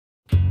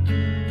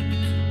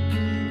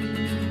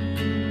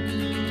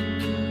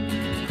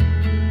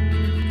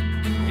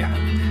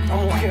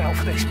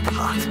for this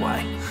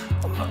pathway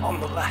on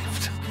the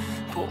left,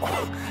 but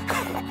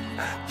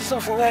there's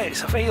nothing there,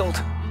 it's a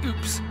field.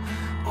 Oops.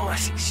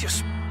 Unless it's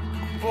just,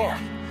 yeah,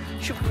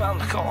 should be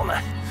round the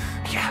corner.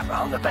 Yeah,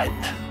 round the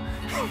bend.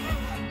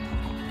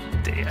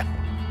 Dear.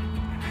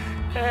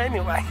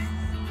 Anyway,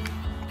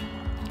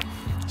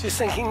 just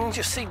thinking you can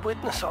just see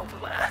Widnes over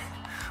there.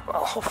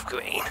 Well, Huff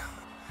Green.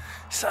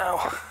 So,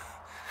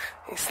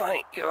 it's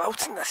like you're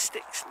out in the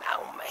sticks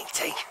now,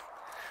 matey.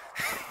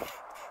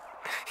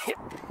 Yep.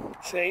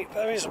 See,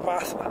 there is a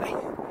pathway.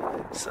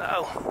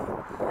 So,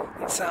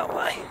 it's that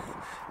way.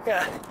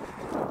 Yeah.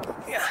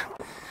 Yeah.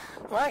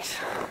 Right.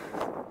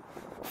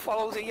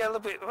 Follow the yellow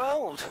brick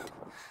road.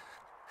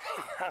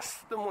 As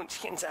the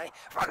munchkin say,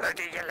 follow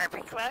the yellow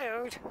brick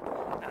road.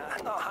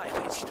 Not high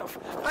pitched stuff.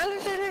 Follow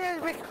the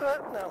yellow brick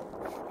road. No,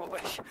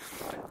 rubbish.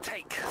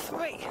 Take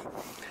 3.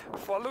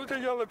 Follow the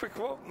yellow brick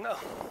road. No.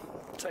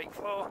 Take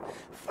 4.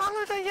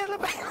 Follow the yellow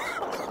brick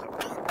road.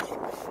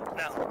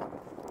 No.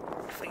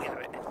 Forget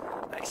it.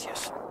 Let's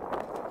just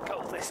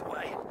go this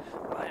way.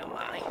 By oh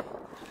my.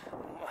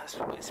 That's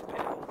whisper.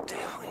 Oh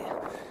dear.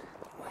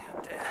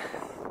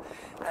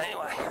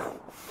 Anyway,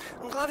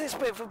 I'm glad it's a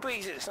bit of a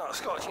breeze, it's not a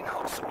scorching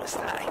hot summer's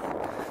day.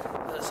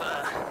 There's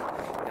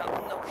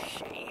no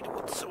shade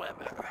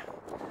whatsoever.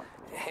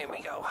 Here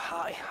we go,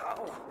 hi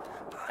ho,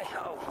 hi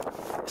ho.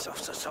 It's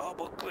off to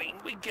Torwood Green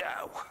we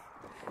go.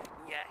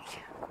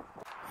 Yay.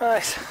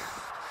 Right,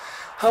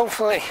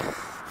 hopefully.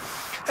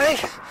 Hey,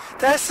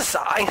 there's the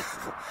sign.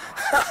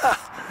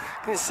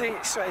 You can see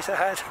it straight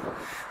ahead.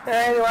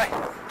 Anyway,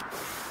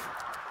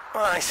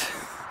 right,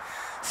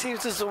 see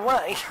if there's a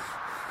way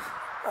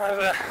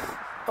either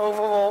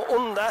over or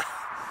under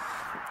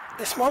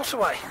this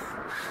motorway.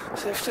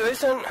 So if there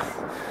isn't,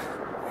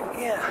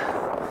 yeah,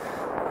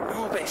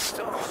 I'm a bit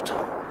stuffed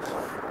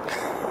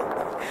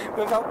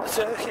without the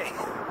turkey.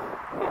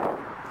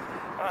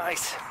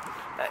 Right,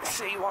 let's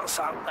see what's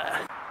out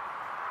there.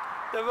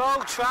 The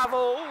road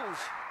travelled,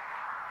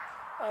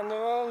 and the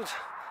road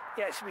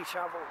yet to be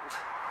travelled.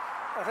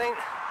 I think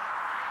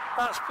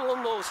that's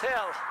Blundells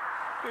Hill,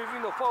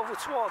 moving up over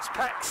towards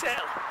Peck's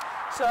Hill.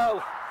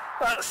 So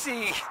that's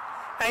the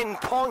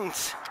end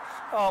point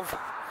of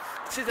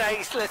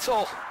today's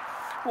little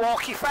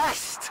Walkie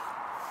Fest.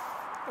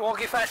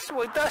 Walkie Fest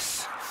with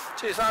us,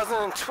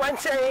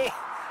 2020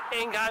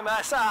 in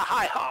Gaimasa.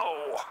 Hi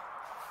ho!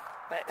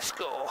 Let's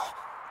go.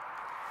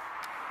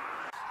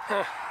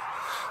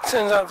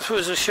 Turns out there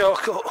was a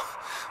shortcut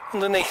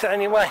underneath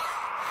anyway.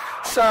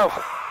 So,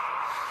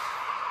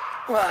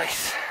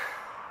 right.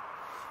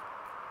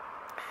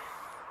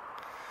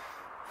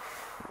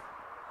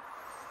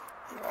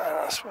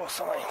 That's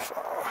what I'm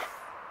for.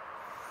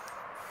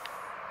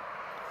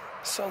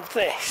 So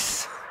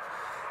this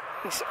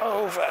is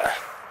over,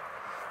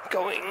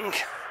 going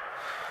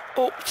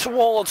up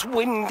towards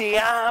Windy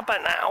Harbour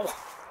now.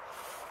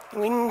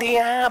 Windy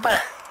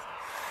Harbour.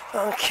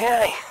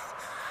 Okay.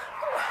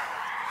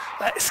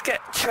 Let's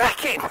get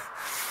trekking.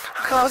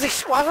 Why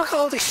have I got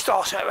all these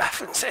Star Trek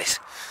references?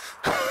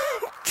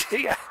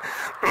 Dear.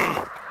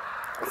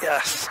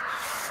 Yes.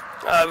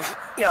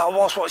 Yeah, I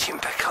was watching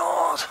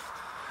Picard.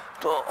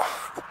 But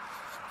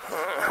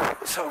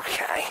it's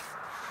okay.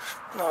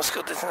 Not as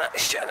good as the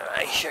Next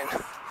Generation.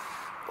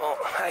 But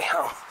hey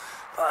ho.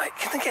 Right,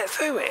 can I get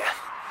through here?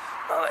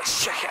 Now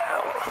let's check it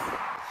out.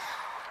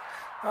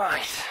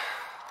 Right.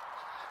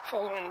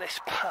 Following this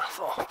path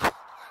up.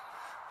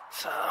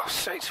 So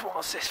straight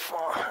towards this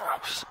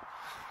farmhouse.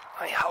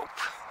 I hope.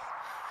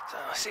 So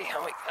I'll see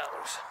how it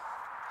goes.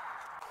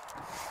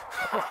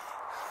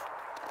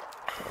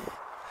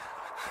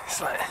 It's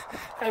like,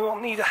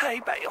 anyone need a hay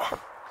bale?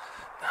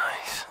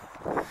 Nice.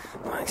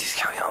 Might just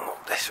carry on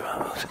up this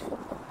road.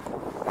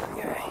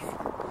 Yay.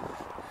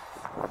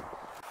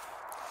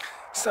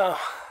 So,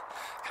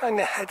 kind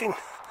of heading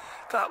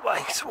that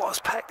way towards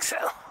Peck's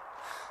Hill.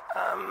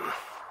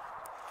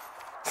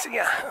 So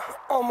yeah,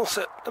 almost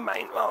at the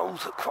main road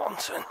at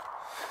Cronton.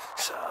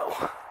 So,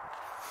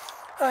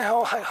 hi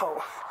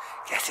ho,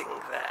 getting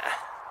there.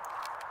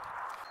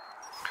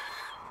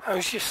 I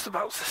was just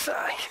about to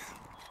say,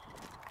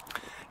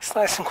 it's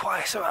nice and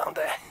quiet around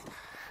here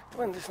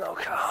when there's no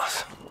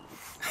cars.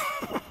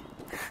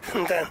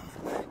 And then,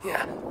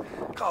 yeah,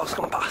 cars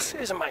come past.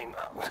 It is a main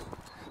road.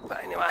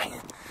 But anyway,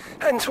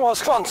 heading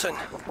towards Cronton.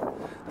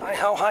 Hi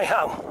ho.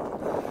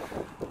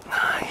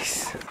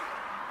 Nice.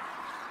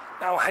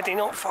 Now heading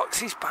up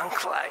Fox's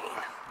Bank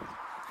Lane.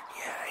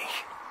 Yay.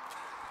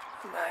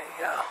 And there you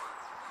go.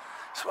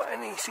 That's what I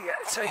need to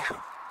get to.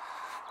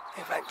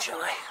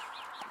 Eventually.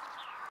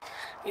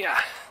 Yeah.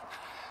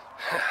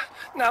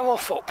 Narrow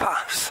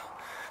footpaths.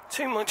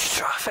 Too much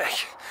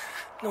traffic.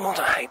 No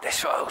wonder I hate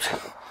this road.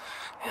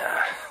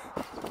 Yeah.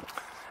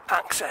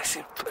 Access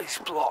is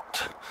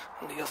blocked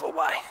on the other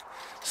way.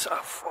 So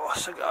I'm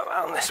forced to go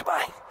around this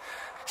way.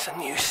 It's a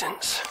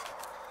nuisance.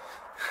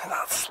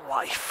 That's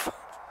life.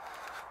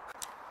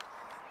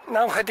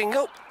 Now heading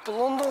up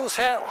Blundells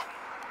Hill.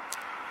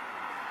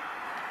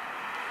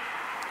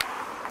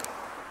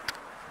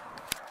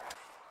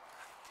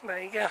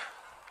 There you go.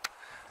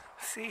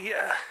 See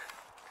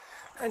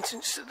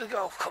entrance to the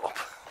golf club.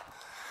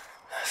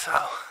 So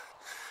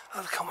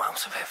I'd come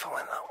out of it if I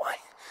went that way.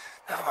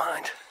 Never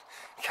mind,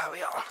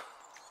 carry on.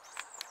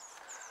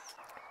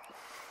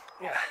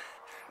 Yeah,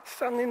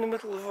 stand in the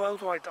middle of the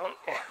roadway, don't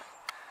you?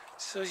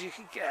 So as you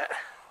can get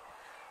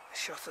a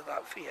shot of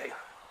that view.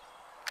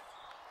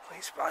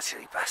 It's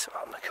actually better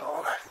around the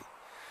corner.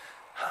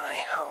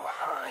 Hi ho,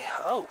 hi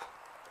ho.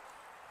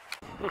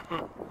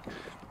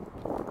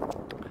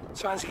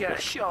 Trying to get a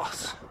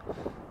shot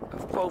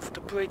of both the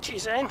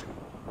bridges in.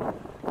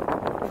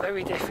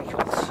 Very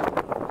difficult.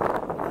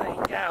 There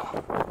you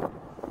go.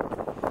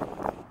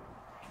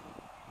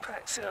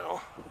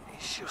 Pexhill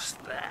is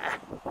just there.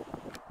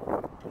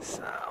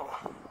 So,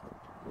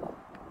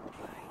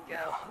 there you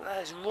go.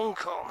 There's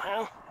Runcorn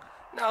Hill.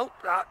 No,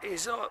 that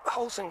is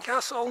Holton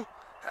Castle.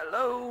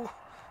 Hello,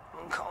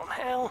 Runcorn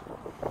Hill.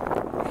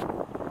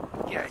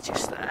 Yeah,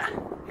 just there.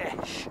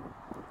 Ish.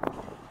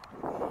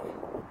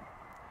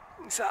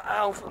 Is that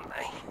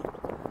Alvanley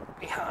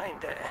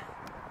behind it?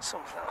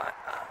 Something like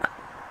that.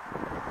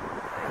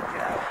 There you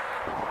go.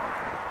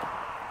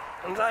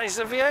 And that is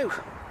the view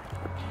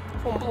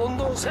from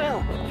Blundells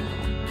Hill.